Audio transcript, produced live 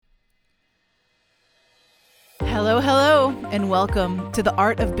Hello, hello, and welcome to The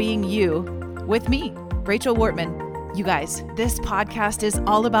Art of Being You with me, Rachel Wortman. You guys, this podcast is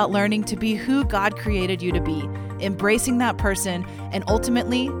all about learning to be who God created you to be, embracing that person, and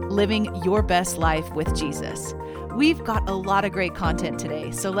ultimately living your best life with Jesus. We've got a lot of great content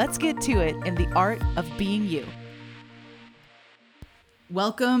today, so let's get to it in The Art of Being You.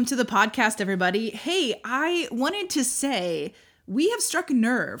 Welcome to the podcast, everybody. Hey, I wanted to say we have struck a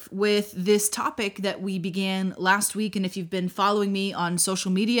nerve with this topic that we began last week. And if you've been following me on social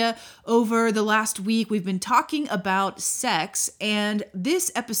media over the last week, we've been talking about sex. And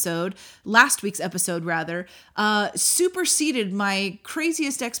this episode, last week's episode rather, superseded my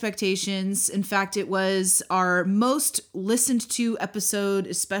craziest expectations. In fact, it was our most listened to episode,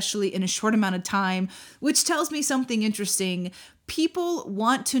 especially in a short amount of time, which tells me something interesting. People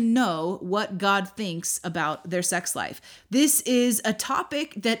want to know what God thinks about their sex life. This is a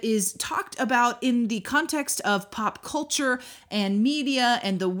topic that is talked about in the context of pop culture and media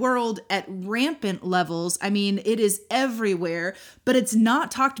and the world at rampant levels. I mean, it is everywhere, but it's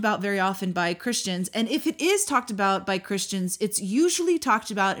not talked about very often by Christians. And if it is talked about by Christians, it's usually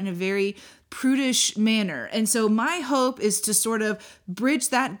talked about in a very prudish manner. And so my hope is to sort of bridge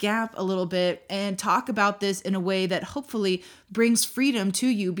that gap a little bit and talk about this in a way that hopefully brings freedom to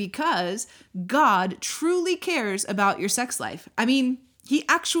you, because God truly cares about your sex life. I mean, He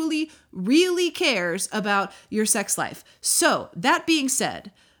actually really cares about your sex life. So that being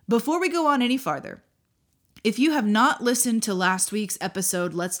said, before we go on any farther, if you have not listened to last week's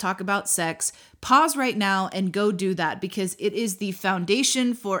episode, Let's Talk About Sex, pause right now and go do that, because it is the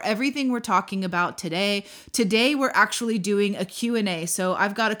foundation for everything we're talking about today. Today, we're actually doing a Q&A. So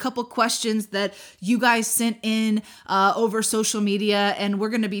I've got a couple questions that you guys sent in over social media, and we're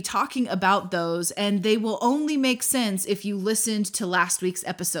going to be talking about those, and they will only make sense if you listened to last week's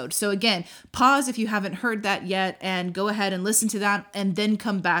episode. So again, pause if you haven't heard that yet and go ahead and listen to that, and then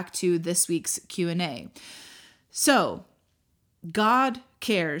come back to this week's Q&A. So, God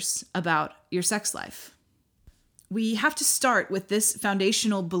cares about your sex life. We have to start with this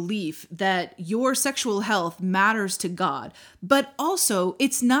foundational belief that your sexual health matters to God, but also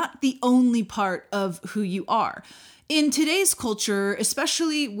it's not the only part of who you are. In today's culture,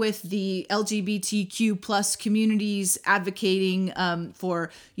 especially with the LGBTQ plus communities advocating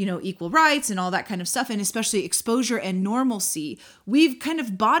for, equal rights and all that kind of stuff, and especially exposure and normalcy, we've kind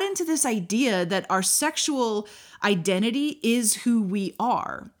of bought into this idea that our sexual identity is who we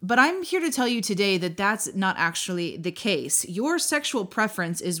are. But I'm here to tell you today that that's not actually the case. Your sexual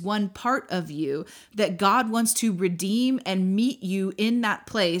preference is one part of you that God wants to redeem and meet you in that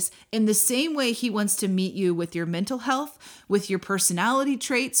place in the same way He wants to meet you with your mental health, with your personality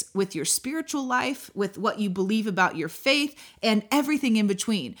traits, with your spiritual life, with what you believe about your faith, and everything in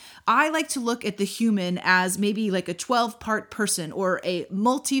between. I like to look at the human as maybe like a 12-part person or a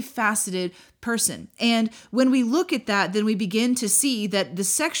multifaceted person. And when we look at that, then we begin to see that the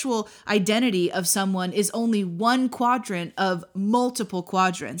sexual identity of someone is only one quadrant of multiple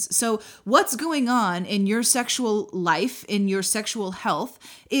quadrants. So what's going on in your sexual life, in your sexual health,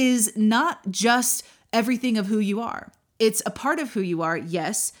 is not just everything of who you are. It's a part of who you are,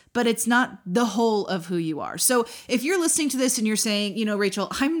 yes, but it's not the whole of who you are. So if you're listening to this and you're saying, Rachel,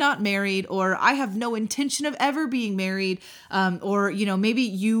 I'm not married, or I have no intention of ever being married, or, maybe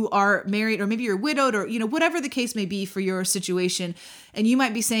you are married, or maybe you're widowed, or, whatever the case may be for your situation. And you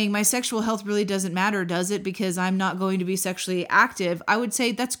might be saying, my sexual health really doesn't matter, does it? Because I'm not going to be sexually active. I would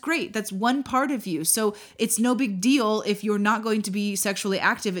say that's great. That's one part of you. So it's no big deal if you're not going to be sexually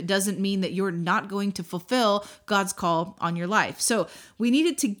active. It doesn't mean that you're not going to fulfill God's call on your life. So we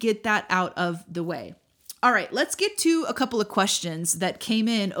needed to get that out of the way. All right, let's get to a couple of questions that came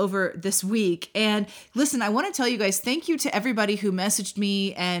in over this week. And listen, I want to tell you guys, thank you to everybody who messaged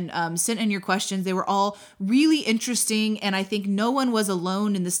me and sent in your questions. They were all really interesting, and I think no one was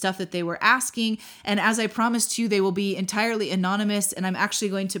alone in the stuff that they were asking. And as I promised you, they will be entirely anonymous, and I'm actually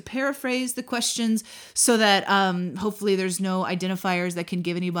going to paraphrase the questions so that hopefully there's no identifiers that can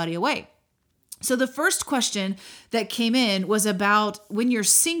give anybody away. So the first question that came in was about when you're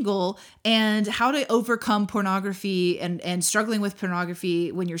single and how to overcome pornography and struggling with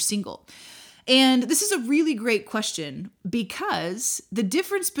pornography when you're single. And this is a really great question, because the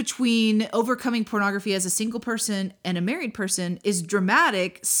difference between overcoming pornography as a single person and a married person is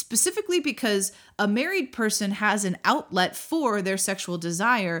dramatic, specifically because a married person has an outlet for their sexual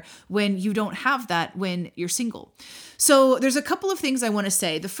desire when you don't have that when you're single. So there's a couple of things I want to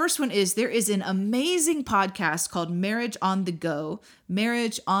say. The first one is there is an amazing podcast called Marriage on the Go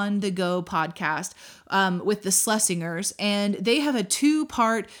podcast with the Schlesingers. And they have a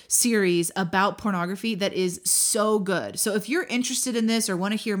 2-part series about pornography that is so good. So if you're interested in this or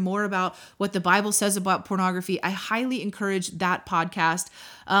want to hear more about what the Bible says about pornography, I highly encourage that podcast.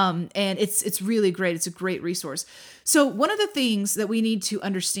 And it's really great. It's a great resource. So one of the things that we need to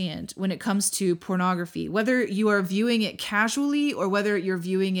understand when it comes to pornography, whether you are viewing it casually or whether you're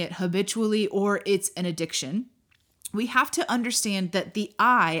viewing it habitually or it's an addiction, we have to understand that the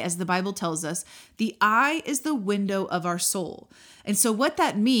eye, as the Bible tells us, the eye is the window of our soul. And so what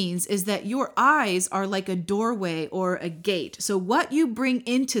that means is that your eyes are like a doorway or a gate. So what you bring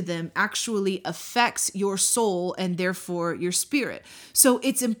into them actually affects your soul and therefore your spirit. So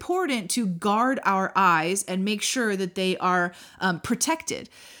it's important to guard our eyes and make sure that they are protected.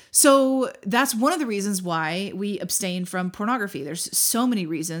 So that's one of the reasons why we abstain from pornography. There's so many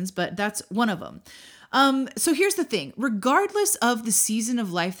reasons, but that's one of them. So here's the thing. Regardless of the season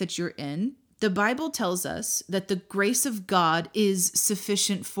of life that you're in, the Bible tells us that the grace of God is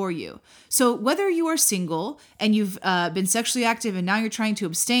sufficient for you. So whether you are single and you've been sexually active and now you're trying to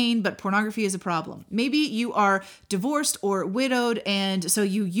abstain, but pornography is a problem. Maybe you are divorced or widowed and so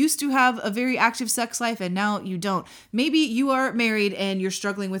you used to have a very active sex life and now you don't. Maybe you are married and you're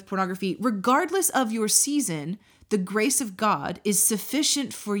struggling with pornography. Regardless of your season, the grace of God is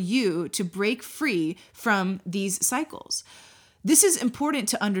sufficient for you to break free from these cycles. This is important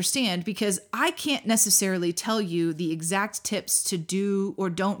to understand because I can't necessarily tell you the exact tips to do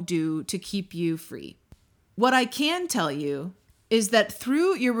or don't do to keep you free. What I can tell you is that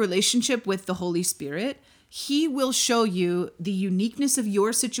through your relationship with the Holy Spirit, He will show you the uniqueness of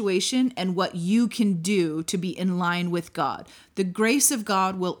your situation and what you can do to be in line with God. The grace of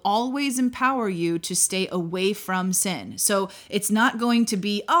God will always empower you to stay away from sin. So it's not going to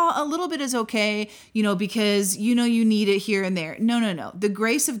be, a little bit is okay, because you need it here and there. No. The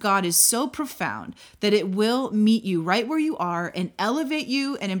grace of God is so profound that it will meet you right where you are and elevate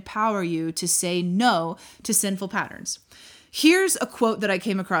you and empower you to say no to sinful patterns. Here's a quote that I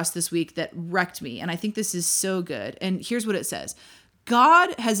came across this week that wrecked me, and I think this is so good. And here's what it says.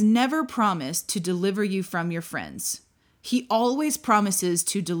 God has never promised to deliver you from your friends. He always promises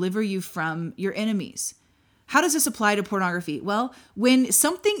to deliver you from your enemies. How does this apply to pornography? Well, when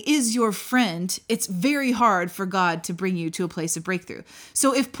something is your friend, it's very hard for God to bring you to a place of breakthrough.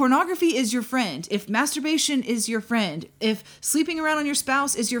 So if pornography is your friend, if masturbation is your friend, if sleeping around on your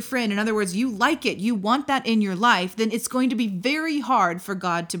spouse is your friend, in other words, you like it, you want that in your life, then it's going to be very hard for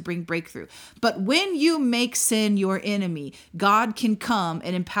God to bring breakthrough. But when you make sin your enemy, God can come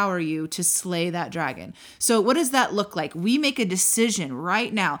and empower you to slay that dragon. So what does that look like? We make a decision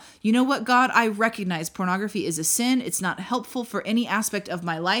right now. You know what, God? I recognize pornography is a sin. It's not helpful for any aspect of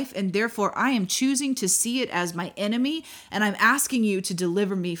my life, and therefore I am choosing to see it as my enemy, and I'm asking you to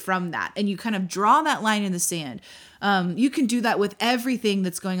deliver me from that. And you kind of draw that line in the sand. You can do that with everything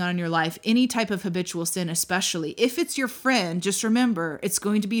that's going on in your life, any type of habitual sin, especially. If it's your friend, just remember, it's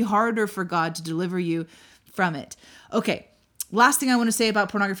going to be harder for God to deliver you from it. Okay, last thing I want to say about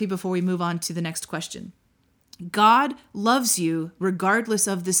pornography before we move on to the next question. God loves you regardless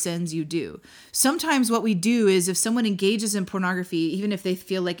of the sins you do. Sometimes what we do is if someone engages in pornography, even if they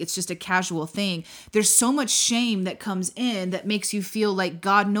feel like it's just a casual thing, there's so much shame that comes in that makes you feel like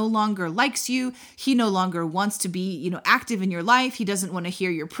God no longer likes you. He no longer wants to be, active in your life. He doesn't want to hear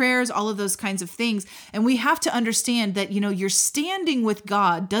your prayers, all of those kinds of things. And we have to understand that, your standing with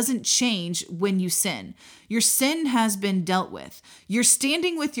God doesn't change when you sin. Your sin has been dealt with. You're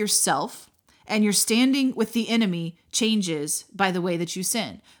standing with yourself. And your standing with the enemy changes by the way that you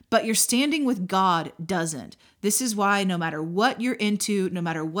sin. But your standing with God doesn't. This is why no matter what you're into, no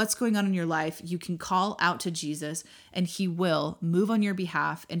matter what's going on in your life, you can call out to Jesus and He will move on your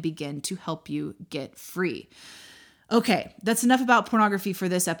behalf and begin to help you get free. Okay, that's enough about pornography for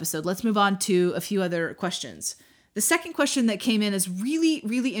this episode. Let's move on to a few other questions. The second question that came in is really,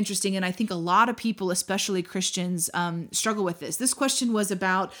 really interesting, and I think a lot of people, especially Christians, struggle with this. This question was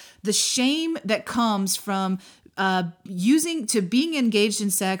about the shame that comes from being engaged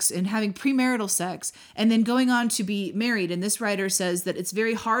in sex and having premarital sex and then going on to be married. And this writer says that it's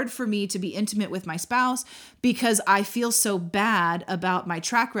very hard for me to be intimate with my spouse because I feel so bad about my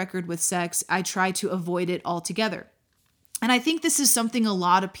track record with sex. I try to avoid it altogether. And I think this is something a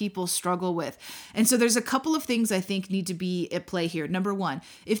lot of people struggle with. And so there's a couple of things I think need to be at play here. Number one,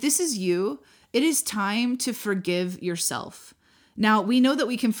 if this is you, it is time to forgive yourself. Now, we know that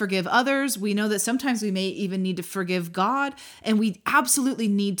we can forgive others. We know that sometimes we may even need to forgive God, and we absolutely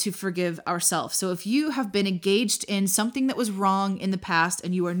need to forgive ourselves. So if you have been engaged in something that was wrong in the past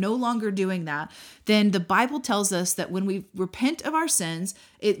and you are no longer doing that, then the Bible tells us that when we repent of our sins,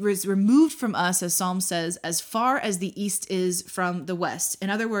 it was removed from us, as Psalm says, as far as the east is from the west. In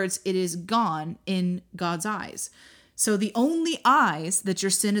other words, it is gone in God's eyes. So the only eyes that your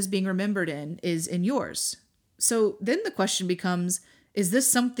sin is being remembered in is in yours. So then the question becomes, is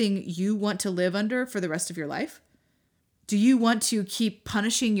this something you want to live under for the rest of your life? Do you want to keep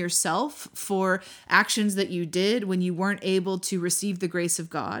punishing yourself for actions that you did when you weren't able to receive the grace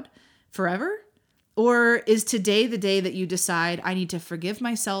of God forever? Or is today the day that you decide, I need to forgive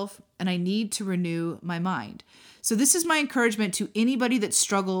myself and I need to renew my mind? So this is my encouragement to anybody that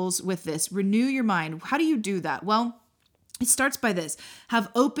struggles with this. Renew your mind. How do you do that? Well, it starts by this. Have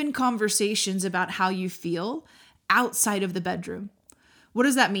open conversations about how you feel outside of the bedroom. What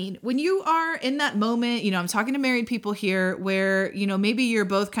does that mean? When you are in that moment, I'm talking to married people here where, maybe you're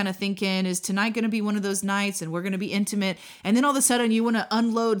both kind of thinking, is tonight going to be one of those nights and we're going to be intimate? And then all of a sudden you want to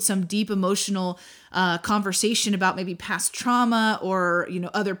unload some deep emotional conversation about maybe past trauma or,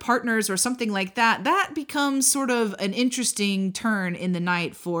 other partners or something like that. That becomes sort of an interesting turn in the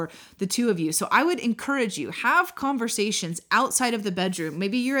night for the two of you. So I would encourage you, have conversations outside of the bedroom.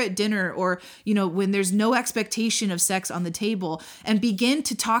 Maybe you're at dinner or, when there's no expectation of sex on the table, and begin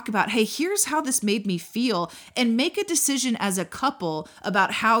to talk about, hey, here's how this made me feel, and make a decision as a couple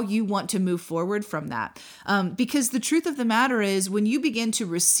about how you want to move forward from that. Because the truth of the matter is, when you begin to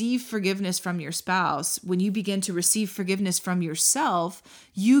receive forgiveness from your spouse, when you begin to receive forgiveness from yourself,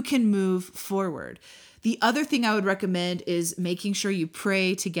 you can move forward. The other thing I would recommend is making sure you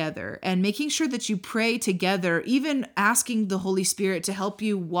pray together, and making sure that you pray together, even asking the Holy Spirit to help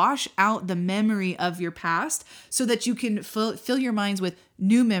you wash out the memory of your past so that you can fill your minds with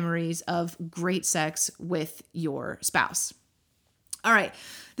new memories of great sex with your spouse. All right.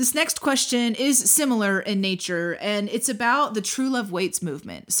 This next question is similar in nature, and it's about the True Love Waits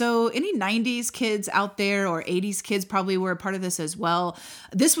movement. So any 90s kids out there, or 80s kids probably were a part of this as well.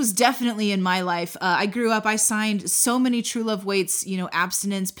 This was definitely in my life. I grew up, I signed so many True Love Waits,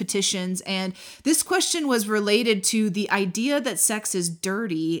 abstinence petitions. And this question was related to the idea that sex is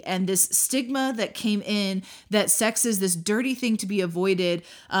dirty, and this stigma that came in that sex is this dirty thing to be avoided.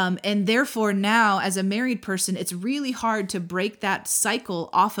 And therefore now, as a married person, it's really hard to break that cycle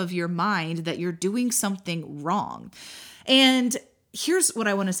off of your mind that you're doing something wrong. And here's what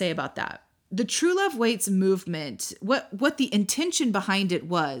I want to say about that. The True Love Waits movement, what the intention behind it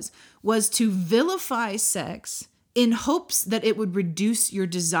was to vilify sex in hopes that it would reduce your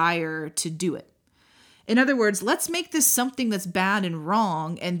desire to do it. In other words, let's make this something that's bad and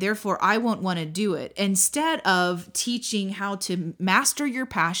wrong, and therefore I won't want to do it, instead of teaching how to master your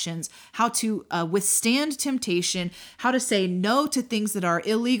passions, how to withstand temptation, how to say no to things that are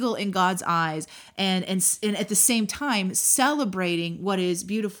illegal in God's eyes, and at the same time celebrating what is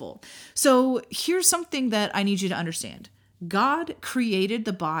beautiful. So here's something that I need you to understand. God created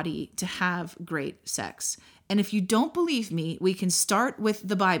the body to have great sex. And if you don't believe me, we can start with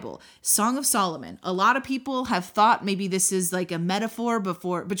the Bible. Song of Solomon. A lot of people have thought maybe this is like a metaphor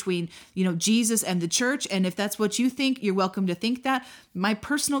between, Jesus and the church. And if that's what you think, you're welcome to think that. My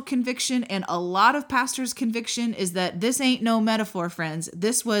personal conviction, and a lot of pastors' conviction, is that this ain't no metaphor, friends.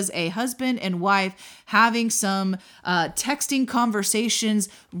 This was a husband and wife having some texting conversations,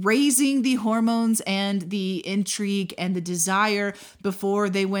 raising the hormones and the intrigue and the desire before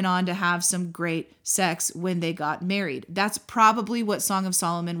they went on to have some great sex when they got married. That's probably what Song of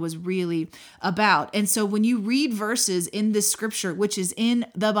Solomon was really about. And so when you read verses in this scripture, which is in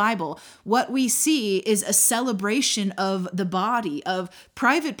the Bible, what we see is a celebration of the body, of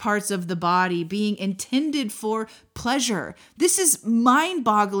private parts of the body being intended for pleasure. This is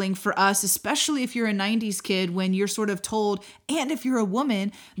mind-boggling for us, especially if you're a 90s kid, when you're sort of told, and if you're a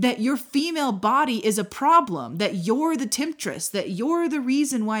woman, that your female body is a problem, that you're the temptress, that you're the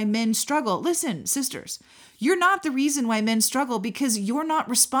reason why men struggle. Listen, sisters, you're not the reason why men struggle, because you're not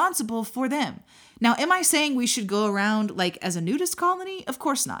responsible for them. Now, am I saying we should go around like as a nudist colony? Of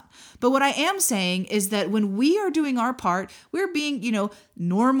course not. But what I am saying is that when we are doing our part, we're being,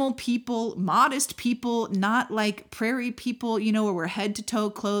 normal people, modest people, not like prairie people, where we're head to toe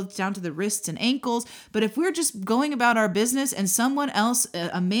clothed down to the wrists and ankles. But if we're just going about our business and someone else,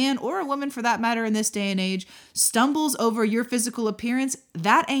 a man or a woman for that matter in this day and age, stumbles over your physical appearance,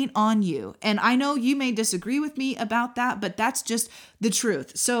 that ain't on you. And I know you may disagree with me about that, but that's just the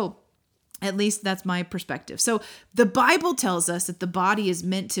truth. So At least that's my perspective. So the Bible tells us that the body is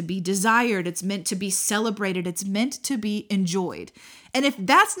meant to be desired. It's meant to be celebrated. It's meant to be enjoyed. And if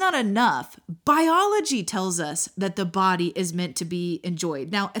that's not enough, biology tells us that the body is meant to be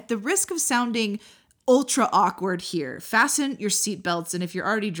enjoyed. Now, at the risk of sounding ultra awkward here, fasten your seatbelts. And if you're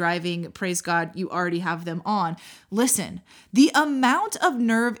already driving, praise God, you already have them on. Listen, the amount of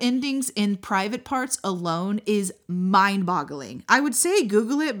nerve endings in private parts alone is mind-boggling. I would say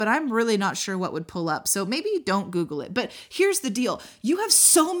Google it, but I'm really not sure what would pull up. So maybe don't Google it. But here's the deal. You have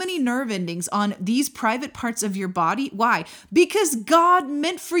so many nerve endings on these private parts of your body. Why? Because God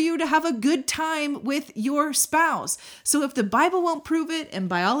meant for you to have a good time with your spouse. So if the Bible won't prove it and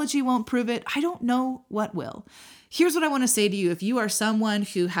biology won't prove it, I don't know what will. Here's what I want to say to you. If you are someone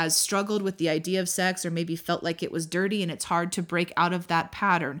who has struggled with the idea of sex or maybe felt like it was dirty and it's hard to break out of that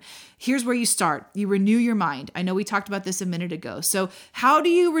pattern, here's where you start. You renew your mind. I know we talked about this a minute ago. So how do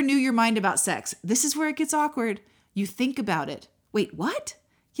you renew your mind about sex? This is where it gets awkward. You think about it. Wait, what?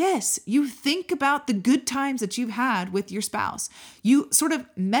 Yes, you think about the good times that you've had with your spouse. You sort of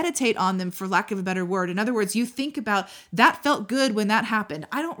meditate on them, for lack of a better word. In other words, you think about that felt good when that happened.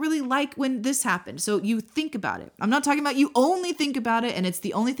 I don't really like when this happened. So you think about it. I'm not talking about you only think about it and it's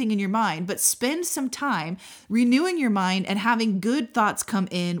the only thing in your mind, but spend some time renewing your mind and having good thoughts come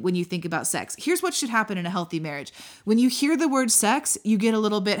in when you think about sex. Here's what should happen in a healthy marriage. When you hear the word sex, you get a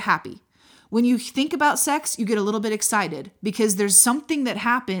little bit happy. When you think about sex, you get a little bit excited because there's something that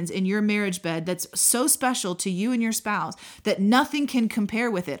happens in your marriage bed that's so special to you and your spouse that nothing can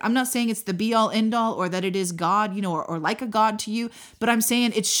compare with it. I'm not saying it's the be all end all or that it is God, or like a God to you, but I'm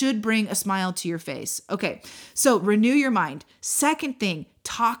saying it should bring a smile to your face. Okay, so renew your mind. Second thing,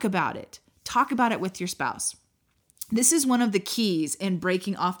 talk about it. Talk about it with your spouse. This is one of the keys in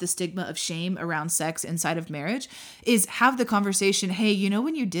breaking off the stigma of shame around sex inside of marriage is have the conversation. Hey,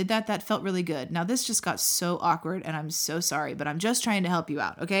 when you did that, that felt really good. Now this just got so awkward and I'm so sorry, but I'm just trying to help you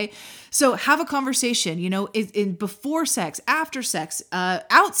out. Okay. So have a conversation, in before sex, after sex,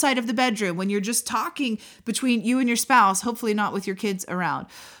 outside of the bedroom, when you're just talking between you and your spouse, hopefully not with your kids around,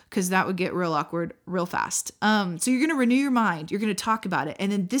 because that would get real awkward real fast. So you're going to renew your mind. You're going to talk about it.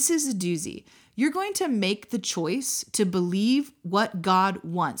 And then this is a doozy. You're going to make the choice to believe what God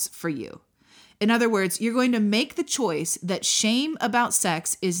wants for you. In other words, you're going to make the choice that shame about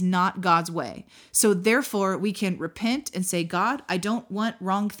sex is not God's way. So therefore, we can repent and say, God, I don't want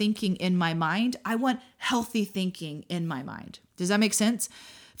wrong thinking in my mind. I want healthy thinking in my mind. Does that make sense?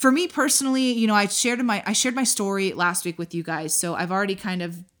 For me personally, I shared my story last week with you guys, so I've already kind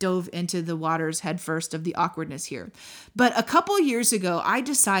of dove into the waters head first of the awkwardness here. But a couple years ago, I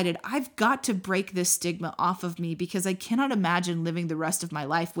decided I've got to break this stigma off of me because I cannot imagine living the rest of my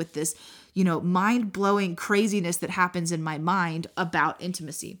life with this, mind-blowing craziness that happens in my mind about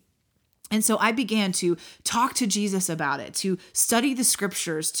intimacy. And so I began to talk to Jesus about it, to study the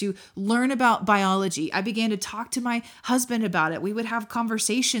scriptures, to learn about biology. I began to talk to my husband about it. We would have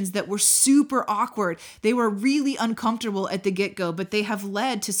conversations that were super awkward. They were really uncomfortable at the get-go, but they have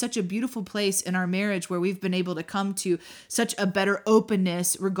led to such a beautiful place in our marriage where we've been able to come to such a better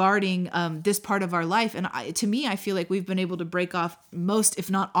openness regarding this part of our life. And to me, I feel like we've been able to break off most,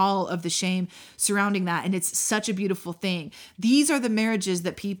 if not all, of the shame surrounding that. And it's such a beautiful thing. These are the marriages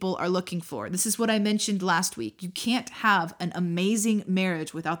that people are looking for. This is what I mentioned last week. You can't have an amazing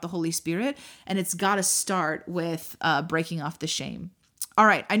marriage without the Holy Spirit, and it's got to start with breaking off the shame. All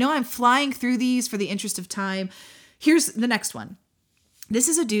right, I know I'm flying through these for the interest of time. Here's the next one. This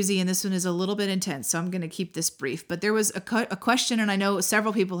is a doozy, and this one is a little bit intense, so I'm going to keep this brief. But there was a question, and I know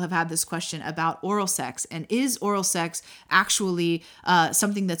several people have had this question about oral sex, and is oral sex actually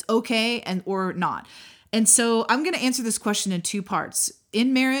something that's okay or not? And so I'm going to answer this question in two parts.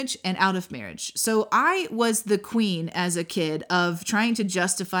 In marriage and out of marriage. So I was the queen as a kid of trying to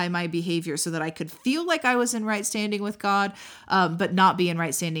justify my behavior so that I could feel like I was in right standing with God, but not be in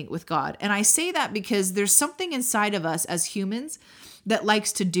right standing with God. And I say that because there's something inside of us as humans that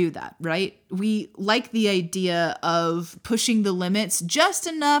likes to do that, right? We like the idea of pushing the limits just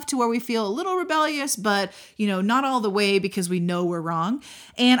enough to where we feel a little rebellious, but not all the way because we know we're wrong.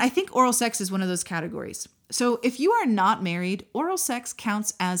 And I think oral sex is one of those categories. So if you are not married, oral sex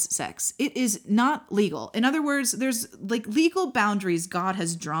counts as sex. It is not legal. In other words, there's legal boundaries God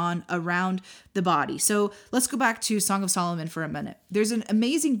has drawn around the body. So let's go back to Song of Solomon for a minute. There's an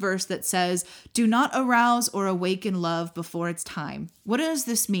amazing verse that says, "Do not arouse or awaken love before its time." What does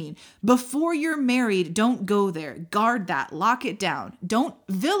this mean? Before you're married, don't go there. Guard that. Lock it down. Don't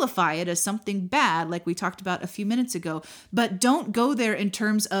vilify it as something bad, like we talked about a few minutes ago, but don't go there in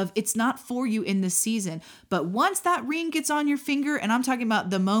terms of it's not for you in this season. But once that ring gets on your finger, and I'm talking about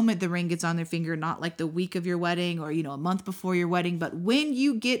the moment the ring gets on their finger, not like the week of your wedding or, a month before your wedding, but when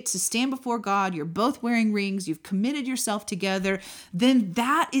you get to stand before God, you're both wearing rings, you've committed yourself together, then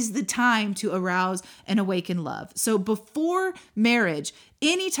that is the time to arouse and awaken love. So before marriage,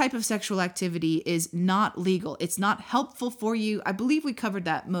 any type of sexual activity is not legal. It's not helpful for you. I believe we covered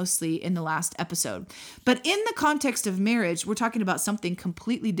that mostly in the last episode. But in the context of marriage, we're talking about something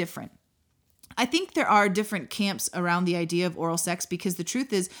completely different. I think there are different camps around the idea of oral sex because the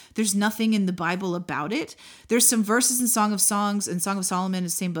truth is there's nothing in the Bible about it. There's some verses in Song of Songs and Song of Solomon, the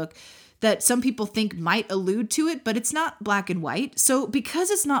same book, that some people think might allude to it, but it's not black and white. So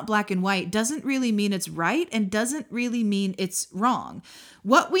because it's not black and white doesn't really mean it's right and doesn't really mean it's wrong.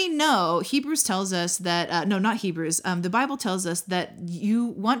 What we know, Hebrews tells us that, no, not Hebrews, the Bible tells us that you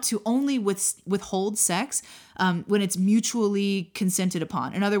want to only withhold sex when it's mutually consented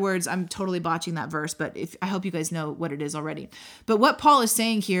upon. In other words, I'm totally botching that verse, but I hope you guys know what it is already. But what Paul is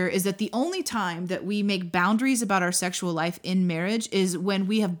saying here is that the only time that we make boundaries about our sexual life in marriage is when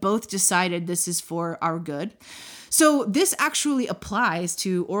we have both decided this is for our good. So this actually applies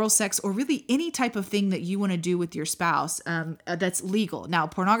to oral sex or really any type of thing that you want to do with your spouse that's legal. Now,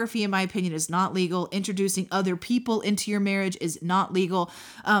 pornography, in my opinion, is not legal. Introducing other people into your marriage is not legal.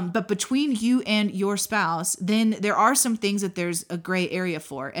 But between you and your spouse, then there are some things that there's a gray area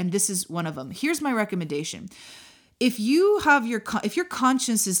for, and this is one of them. Here's my recommendation. If your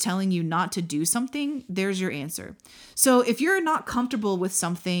conscience is telling you not to do something, there's your answer. So if you're not comfortable with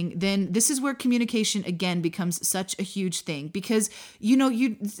something, then this is where communication again becomes such a huge thing because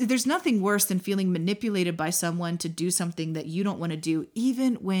there's nothing worse than feeling manipulated by someone to do something that you don't want to do,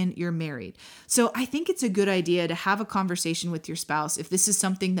 even when you're married. So I think it's a good idea to have a conversation with your spouse. If this is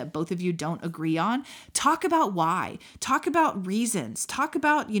something that both of you don't agree on, talk about why, talk about reasons, talk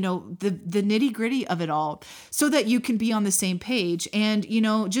about, the nitty gritty of it all so that you can be on the same page. And,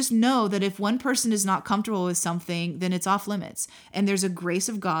 just know that if one person is not comfortable with something, then it's off limits. And there's a grace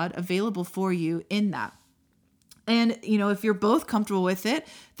of God available for you in that. And, if you're both comfortable with it,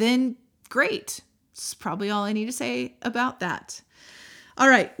 then great. That's probably all I need to say about that. All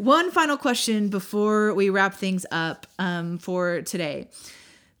right. One final question before we wrap things up for today.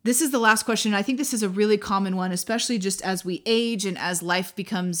 This is the last question. I think this is a really common one, especially just as we age and as life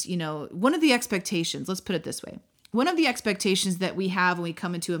becomes, one of the expectations, let's put it this way. One of the expectations that we have when we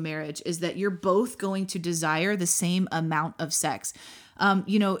come into a marriage is that you're both going to desire the same amount of sex.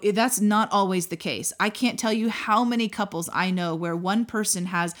 That's not always the case. I can't tell you how many couples I know where one person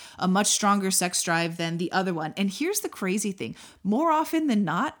has a much stronger sex drive than the other one. And here's the crazy thing. More often than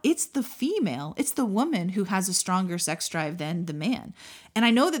not, it's the woman who has a stronger sex drive than the man. And I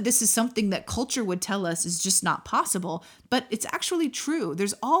know that this is something that culture would tell us is just not possible, but it's actually true.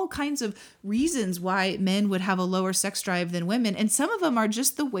 There's all kinds of reasons why men would have a lower sex drive than women. And some of them are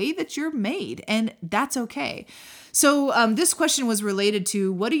just the way that you're made, and that's okay. So this question was related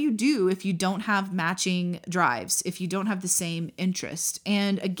to what do you do if you don't have matching drives, if you don't have the same interest?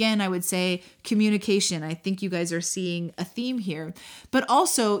 And again, I would say communication. I think you guys are seeing a theme here. But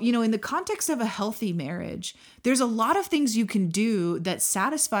also, in the context of a healthy marriage, there's a lot of things you can do that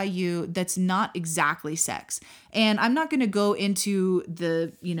satisfy you that's not exactly sex. And I'm not going to go into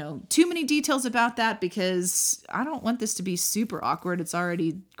the, too many details about that because I don't want this to be super awkward. It's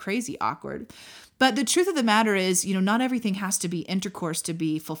already crazy awkward. But the truth of the matter is, not everything has to be intercourse to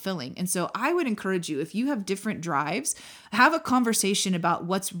be fulfilling. And so I would encourage you, if you have different drives, have a conversation about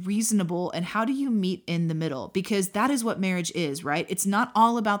what's reasonable and how do you meet in the middle, because that is what marriage is, right? It's not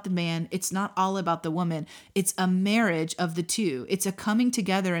all about the man. It's not all about the woman. It's a marriage of the two. It's a coming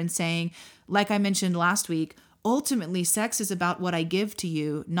together and saying, like I mentioned last week, ultimately, sex is about what I give to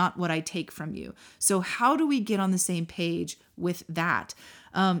you, not what I take from you. So how do we get on the same page with that?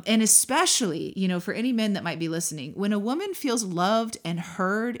 And especially, for any men that might be listening, when a woman feels loved and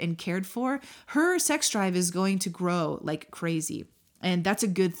heard and cared for, her sex drive is going to grow like crazy. And that's a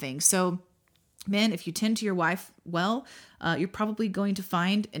good thing. So men, if you tend to your wife well, you're probably going to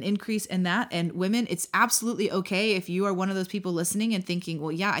find an increase in that. And women, it's absolutely okay if you are one of those people listening and thinking,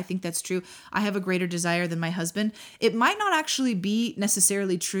 well, yeah, I think that's true. I have a greater desire than my husband. It might not actually be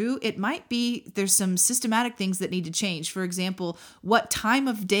necessarily true. It might be there's some systematic things that need to change. For example, what time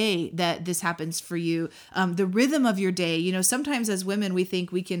of day that this happens for you, the rhythm of your day. Sometimes as women, we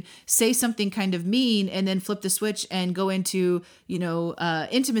think we can say something kind of mean and then flip the switch and go into,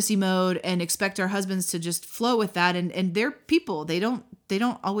 intimacy mode and expect our husbands to just flow with that. And they're people. They don't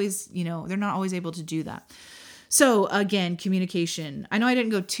always, they're not always able to do that. So again, communication. I know I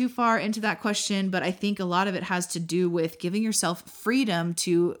didn't go too far into that question, but I think a lot of it has to do with giving yourself freedom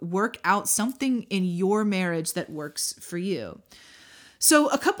to work out something in your marriage that works for you. So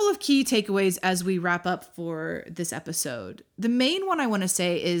a couple of key takeaways as we wrap up for this episode. The main one I want to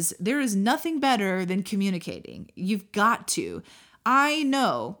say is there is nothing better than communicating. You've got to. I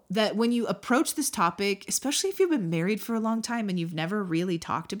know that when you approach this topic, especially if you've been married for a long time and you've never really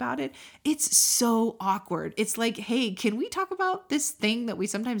talked about it, it's so awkward. It's like, hey, can we talk about this thing that we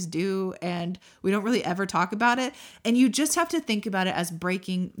sometimes do and we don't really ever talk about it? And you just have to think about it as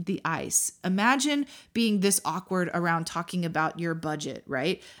breaking the ice. Imagine being this awkward around talking about your budget,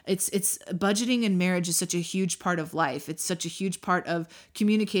 right? It's budgeting in marriage is such a huge part of life. It's such a huge part of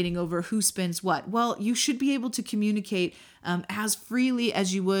communicating over who spends what. Well, you should be able to communicate as freely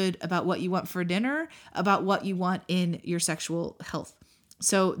as you would about what you want for dinner, about what you want in your sexual health.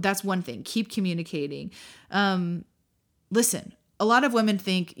 So that's one thing. Keep communicating. Listen, a lot of women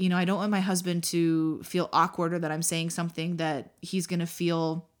think, I don't want my husband to feel awkward or that I'm saying something that he's going to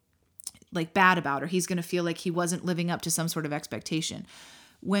feel like bad about, or he's going to feel like he wasn't living up to some sort of expectation.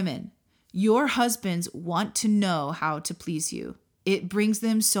 Women, your husbands want to know how to please you. It brings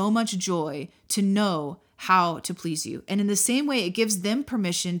them so much joy to know how to please you. And in the same way, it gives them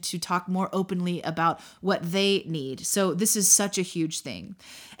permission to talk more openly about what they need. So this is such a huge thing.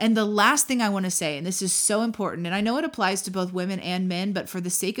 And the last thing I want to say, and this is so important, and I know it applies to both women and men, but for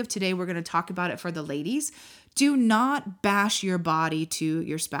the sake of today, we're going to talk about it for the ladies. Do not bash your body to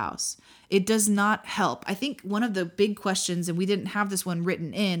your spouse. It does not help. I think one of the big questions, and we didn't have this one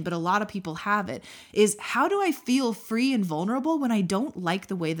written in, but a lot of people have it, is how do I feel free and vulnerable when I don't like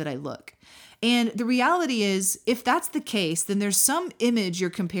the way that I look? And the reality is, if that's the case, then there's some image you're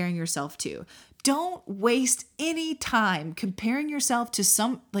comparing yourself to. Don't waste any time comparing yourself to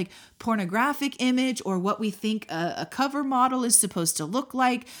some pornographic image or what we think a cover model is supposed to look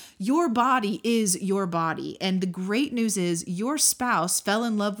like. Your body is your body. And the great news is your spouse fell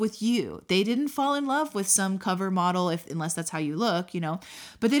in love with you. They didn't fall in love with some cover model unless that's how you look,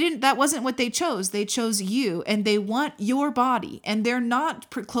 but that wasn't what they chose. They chose you, and they want your body, and they're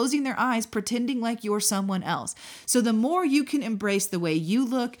not closing their eyes pretending like you're someone else. So the more you can embrace the way you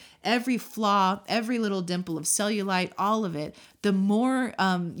look, every flaw, every little dimple of cellulite, all of it, the more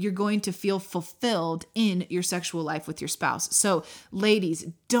you're going to feel fulfilled in your sexual life with your spouse. So ladies,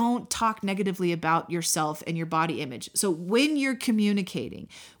 don't talk negatively about yourself and your body image. So when you're communicating,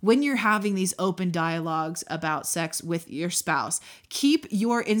 when you're having these open dialogues about sex with your spouse, keep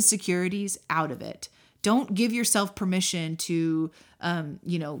your insecurities out of it. Don't give yourself permission to,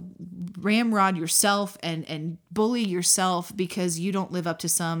 ramrod yourself and bully yourself because you don't live up to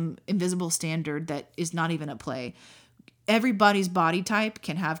some invisible standard that is not even at play. Everybody's body type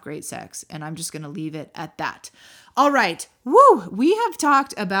can have great sex, and I'm just going to leave it at that. All right. Woo! We have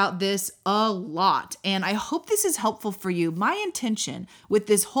talked about this a lot, and I hope this is helpful for you. My intention with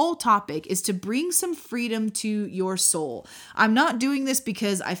this whole topic is to bring some freedom to your soul. I'm not doing this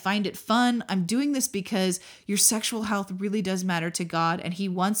because I find it fun. I'm doing this because your sexual health really does matter to God, and He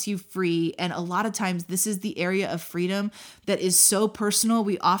wants you free. And a lot of times, this is the area of freedom that is so personal,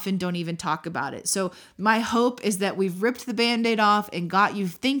 we often don't even talk about it. So my hope is that we've ripped the Band-Aid off and got you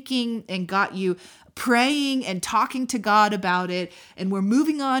thinking and got you praying and talking to God about it. And we're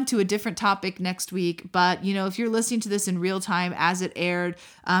moving on to a different topic next week. But, if you're listening to this in real time as it aired,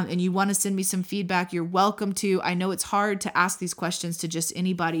 and you want to send me some feedback, you're welcome to. I know it's hard to ask these questions to just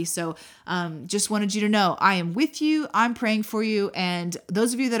anybody. So just wanted you to know I am with you. I'm praying for you. And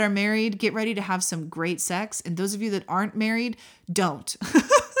those of you that are married, get ready to have some great sex. And those of you that aren't married, don't.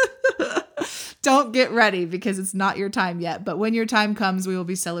 Don't get ready because it's not your time yet. But when your time comes, we will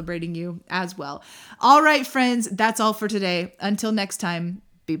be celebrating you as well. All right, friends, that's all for today. Until next time,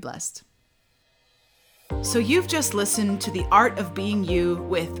 be blessed. So you've just listened to The Art of Being You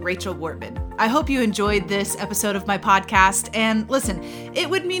with Rachel Wortman. I hope you enjoyed this episode of my podcast. And listen, it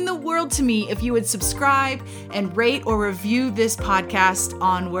would mean the world to me if you would subscribe and rate or review this podcast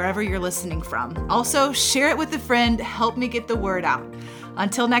on wherever you're listening from. Also, share it with a friend. Help me get the word out.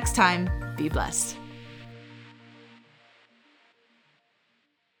 Until next time, be blessed.